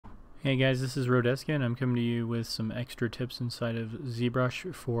Hey guys, this is Rodeska and I'm coming to you with some extra tips inside of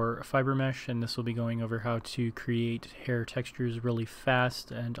Zbrush for Fibermesh, and this will be going over how to create hair textures really fast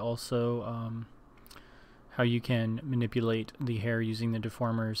and also how you can manipulate the hair using the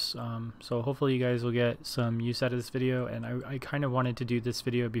deformers. So hopefully you guys will get some use out of this video, and I kind of wanted to do this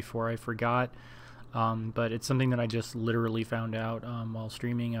video before I forgot. But it's something that I just literally found out while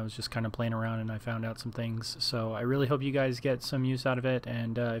streaming. I was just kind of playing around and I found out some things. So I really hope you guys get some use out of it,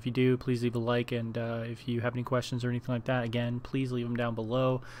 and if you do, please leave a like, and if you have any questions or anything like that, again, please leave them down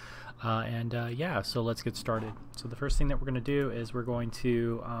below. Yeah, so let's get started. So the first thing that we're going to do is we're going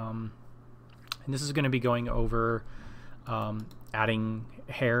to, and this is going to be going over adding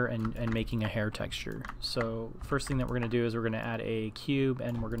hair and making a hair texture. So first thing that we're going to do is we're going to add a cube,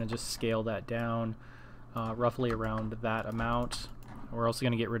 and we're going to just scale that down roughly around that amount. We're also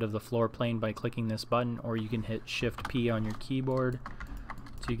going to get rid of the floor plane by clicking this button, or you can hit Shift P on your keyboard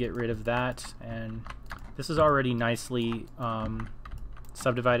to get rid of that. And this is already nicely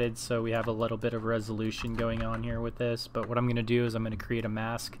subdivided, so we have a little bit of resolution going on here with this. But what I'm going to do is I'm going to create a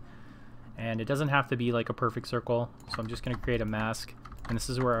mask, and it doesn't have to be like a perfect circle, so I'm just going to create a mask, and this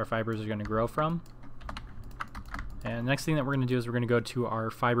is where our fibers are going to grow from. And the next thing that we're going to do is we're going to go to our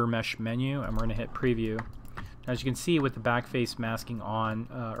Fibermesh menu, and we're going to hit preview. Now, as you can see, with the back face masking on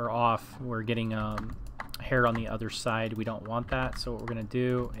or off, we're getting hair on the other side. We don't want that, so what we're going to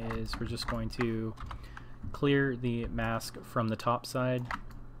do is we're just going to clear the mask from the top side,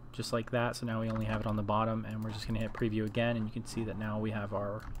 just like that. So now we only have it on the bottom, and we're just going to hit preview again, and you can see that now we have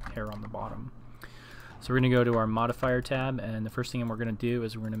our hair on the bottom. So we're going to go to our modifier tab, and the first thing we're going to do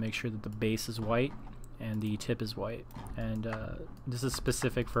is we're going to make sure that the base is white and the tip is white, and this is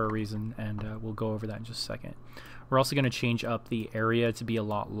specific for a reason, and we'll go over that in just a second. We're also going to change up the area to be a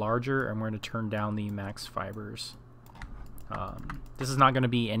lot larger, and we're going to turn down the max fibers. This is not going to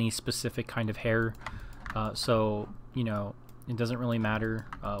be any specific kind of hair, so you know, it doesn't really matter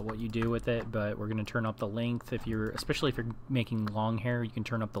what you do with it, but we're going to turn up the length. Especially if you're making long hair, you can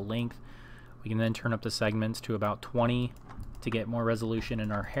turn up the length. We can then turn up the segments to about 20 to get more resolution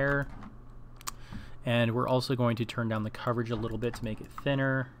in our hair. And we're also going to turn down the coverage a little bit to make it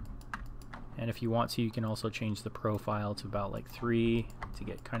thinner. And if you want to, you can also change the profile to about like 3 to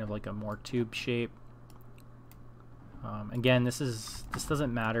get kind of like a more tube shape. Again, this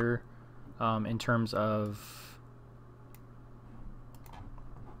doesn't matter in terms of,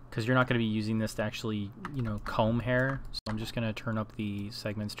 because you're not going to be using this to actually, you know, comb hair. So I'm just going to turn up the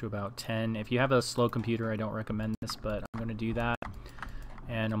segments to about 10. If you have a slow computer, I don't recommend this, but I'm going to do that.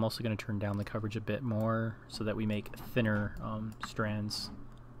 And I'm also going to turn down the coverage a bit more so that we make thinner strands.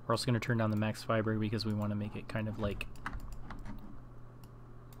 We're also going to turn down the max fiber because we want to make it kind of like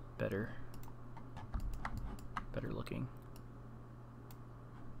better looking.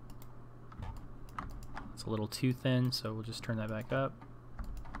 It's a little too thin, so we'll just turn that back up.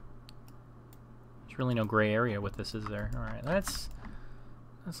 There's really no gray area with this, is there? All right, that's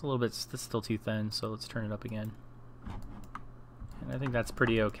a little bit, that's still too thin, so let's turn it up again. And I think that's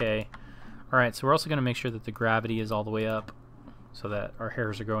pretty okay. Alright, so we're also going to make sure that the gravity is all the way up so that our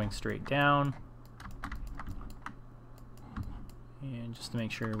hairs are going straight down. And just to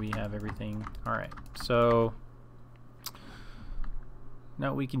make sure we have everything. Alright, so now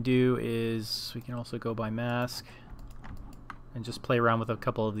what we can do is we can also go by mask and just play around with a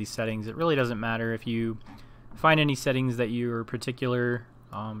couple of these settings. It really doesn't matter if you find any settings that you're particular,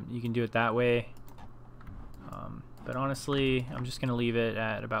 you can do it that way. But honestly, I'm just going to leave it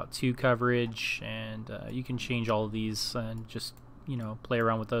at about 2 coverage, and you can change all of these and just, you know, play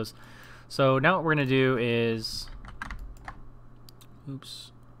around with those. So now what we're going to do is,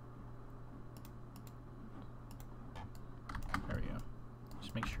 oops, there we go.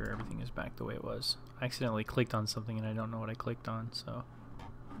 Just make sure everything is back the way it was. I accidentally clicked on something and I don't know what I clicked on, so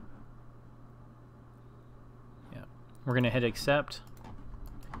yeah. We're going to hit accept.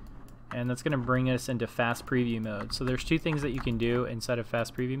 And that's going to bring us into fast preview mode. So there's 2 things that you can do inside of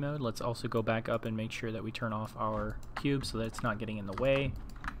fast preview mode. Let's also go back up and make sure that we turn off our cube so that it's not getting in the way.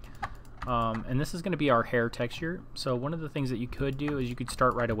 And this is going to be our hair texture. So one of the things that you could do is you could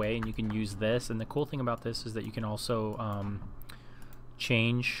start right away and you can use this. And the cool thing about this is that you can also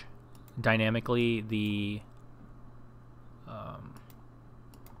change dynamically the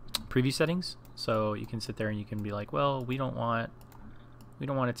preview settings. So you can sit there and you can be like, well, we don't want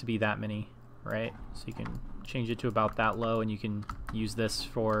it to be that many, right? So you can change it to about that low, and you can use this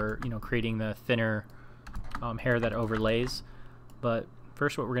for, you know, creating the thinner hair that overlays. But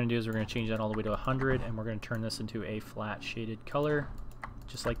first what we're going to do is we're going to change that all the way to 100, and we're going to turn this into a flat shaded color,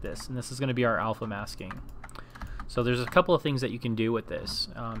 just like this. And this is going to be our alpha masking. So there's a couple of things that you can do with this,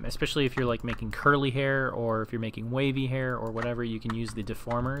 especially if you're like making curly hair or if you're making wavy hair or whatever. You can use the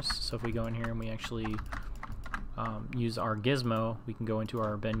deformers. So if we go in here and we actually use our gizmo, we can go into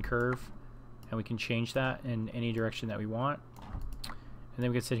our bend curve and we can change that in any direction that we want. And then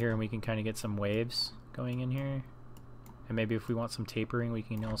we can sit here and we can kind of get some waves going in here. And maybe if we want some tapering, we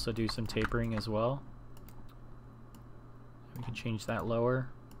can also do some tapering as well. We can change that lower.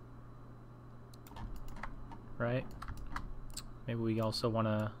 Right? Maybe we also want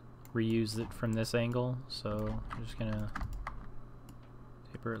to reuse it from this angle, so I'm just gonna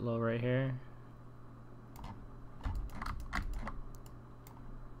taper it low right here.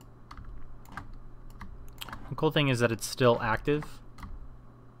 The cool thing is that it's still active.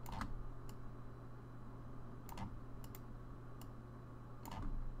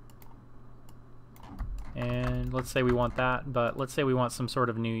 And let's say we want that, but let's say we want some sort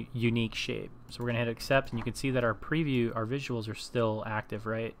of new unique shape. So we're gonna hit accept, and you can see that our preview, our visuals are still active,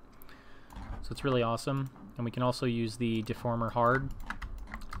 right? So it's really awesome. And we can also use the deformer hard,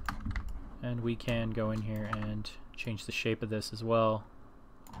 and we can go in here and change the shape of this as well,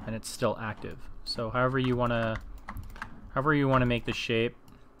 and it's still active. So however you wanna make the shape,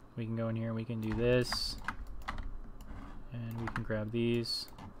 we can go in here and we can do this, and we can grab these.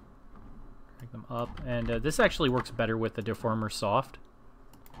 Drag them up, and this actually works better with the deformer soft.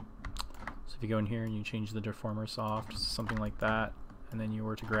 So if you go in here and you change the deformer soft, something like that, and then you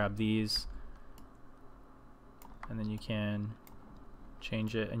were to grab these, and then you can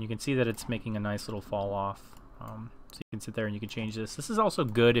change it, and you can see that it's making a nice little fall off. So you can sit there and you can change this. This is also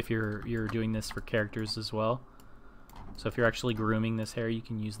good if you're doing this for characters as well. So if you're actually grooming this hair, you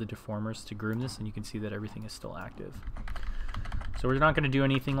can use the deformers to groom this, and you can see that everything is still active. So we're not going to do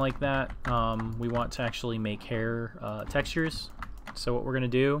anything like that. We want to actually make hair textures. So what we're going to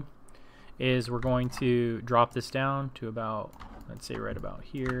do is we're going to drop this down to about, let's say right about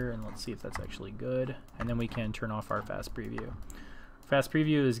here, and let's see if that's actually good. And then we can turn off our fast preview. Fast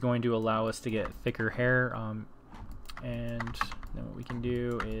preview is going to allow us to get thicker hair, and then what we can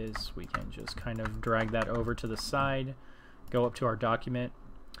do is we can just kind of drag that over to the side, go up to our document,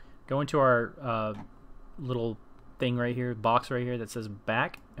 go into our little thing right here, box right here that says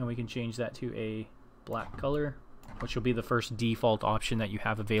back, and we can change that to a black color, which will be the first default option that you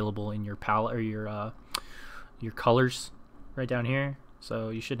have available in your palette or your colors right down here. So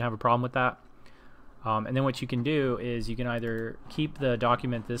you shouldn't have a problem with that. And then what you can do is you can either keep the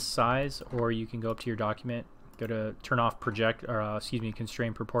document this size, or you can go up to your document, go to turn off project, or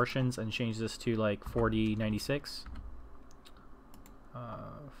constrain proportions, and change this to like 4096.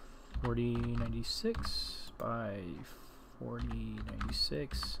 4096 by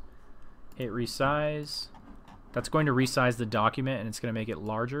 4096. Hit resize. That's going to resize the document, and it's going to make it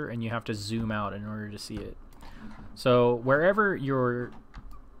larger, and you have to zoom out in order to see it. So wherever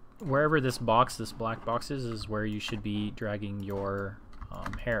this box, this black box is where you should be dragging your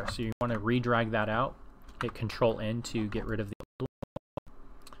hair. So you want to re-drag that out, hit Control N to get rid of the old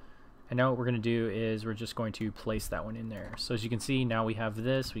one. And now what we're going to do is we're just going to place that one in there. So as you can see, now we have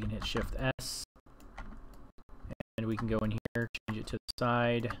this. We can hit Shift S, and we can go in here, change it to the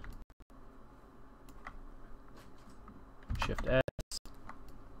side, Shift S,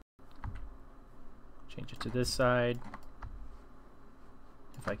 change it to this side,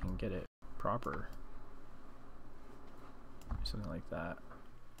 if I can get it proper, something like that,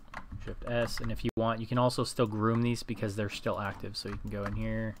 Shift S. And if you want, you can also still groom these because they're still active. So you can go in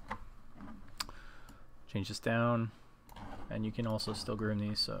here, change this down, and you can also still groom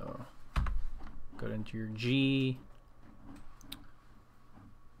these. So go into your G,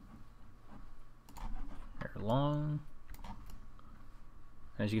 hair long,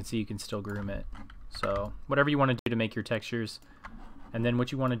 and as you can see, you can still groom it. So whatever you want to do to make your textures. And then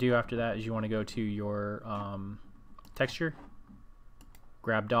what you want to do after that is you want to go to your texture,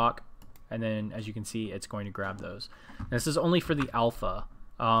 grab dock, and then as you can see, it's going to grab those. And this is only for the alpha.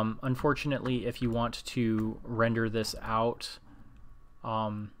 Unfortunately, if you want to render this out,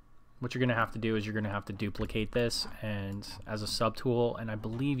 what you're going to have to do is you're going to have to duplicate this and as a subtool, and I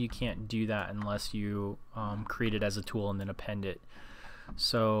believe you can't do that unless you create it as a tool and then append it.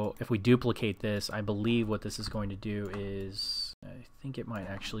 So if we duplicate this, I believe what this is going to do is, I think it might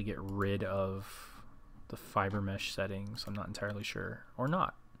actually get rid of the Fibermesh settings. I'm not entirely sure, or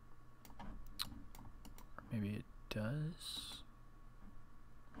not. Maybe it does.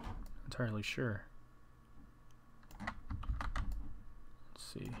 Not entirely sure. Let's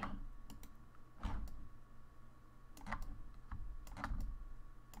see.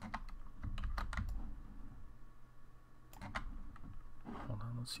 Hold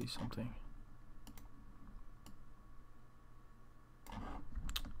on, let's see something.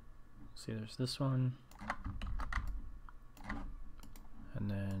 See, there's this one, and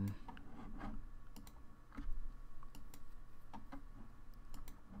then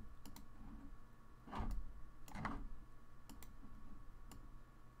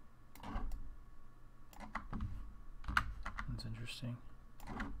that's interesting.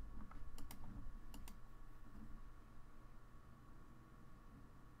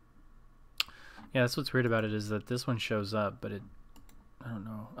 Yeah, that's what's weird about it, is that this one shows up, but it, I don't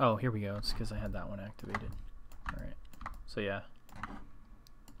know. Oh, here we go. It's because I had that one activated. All right. So yeah,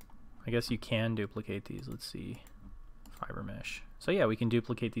 I guess you can duplicate these. Let's see, Fibermesh. So yeah, we can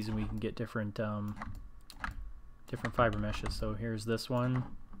duplicate these and we can get different different fiber meshes. So here's this one,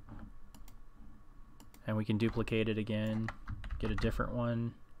 and we can duplicate it again, get a different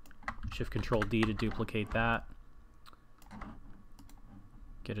one. Shift Control D to duplicate that.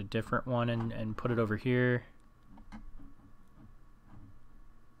 Get a different one and put it over here.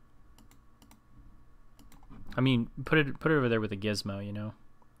 I mean, put it over there with a gizmo, you know,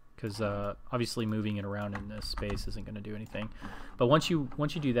 because obviously moving it around in this space isn't going to do anything. But once you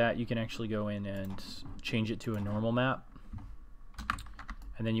do that, you can actually go in and change it to a normal map.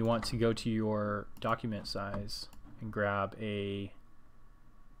 And then you want to go to your document size and grab a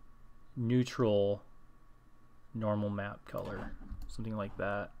neutral normal map color, something like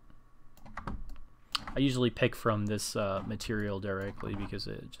that. I usually pick from this material directly because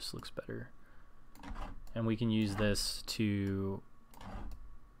it just looks better. And we can use this to,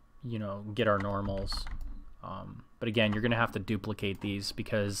 you know, get our normals. But again, you're going to have to duplicate these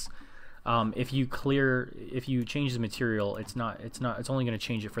because if you change the material, it's only going to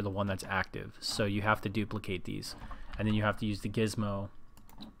change it for the one that's active. So you have to duplicate these, and then you have to use the gizmo.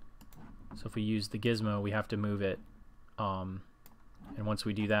 So if we use the gizmo, we have to move it. And once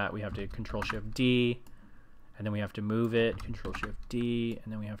we do that, we have to Control Shift D, and then we have to move it, Control Shift D,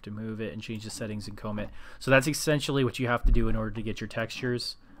 and then we have to move it and change the settings and comb it. So that's essentially what you have to do in order to get your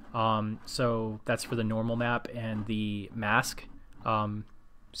textures. So that's for the normal map and the mask.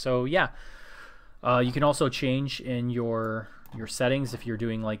 So yeah, you can also change in your settings if you're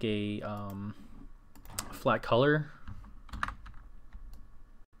doing like a flat color.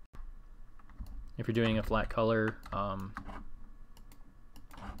 If you're doing a flat color,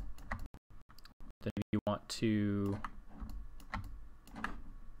 then if you want to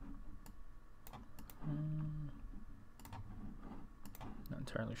not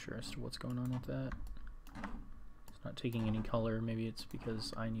entirely sure as to what's going on with that. It's not taking any color. Maybe it's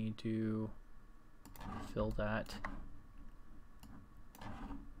because I need to fill that.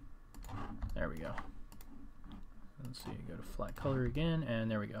 There we go. Let's see, go to flat color again, and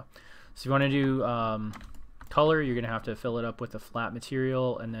there we go. So if you want to do color, you're going to have to fill it up with a flat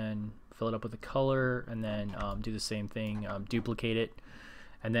material, and then fill it up with a color, and then do the same thing, duplicate it,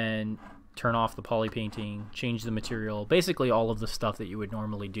 and then turn off the poly painting, change the material, basically all of the stuff that you would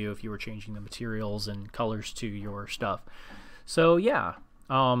normally do if you were changing the materials and colors to your stuff. So yeah,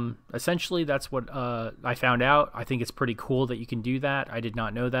 essentially that's what I found out. I think it's pretty cool that you can do that. I did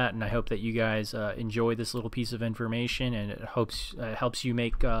not know that, and I hope that you guys enjoy this little piece of information, and it helps you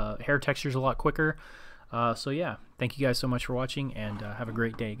make hair textures a lot quicker. So yeah, thank you guys so much for watching, and have a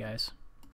great day, guys.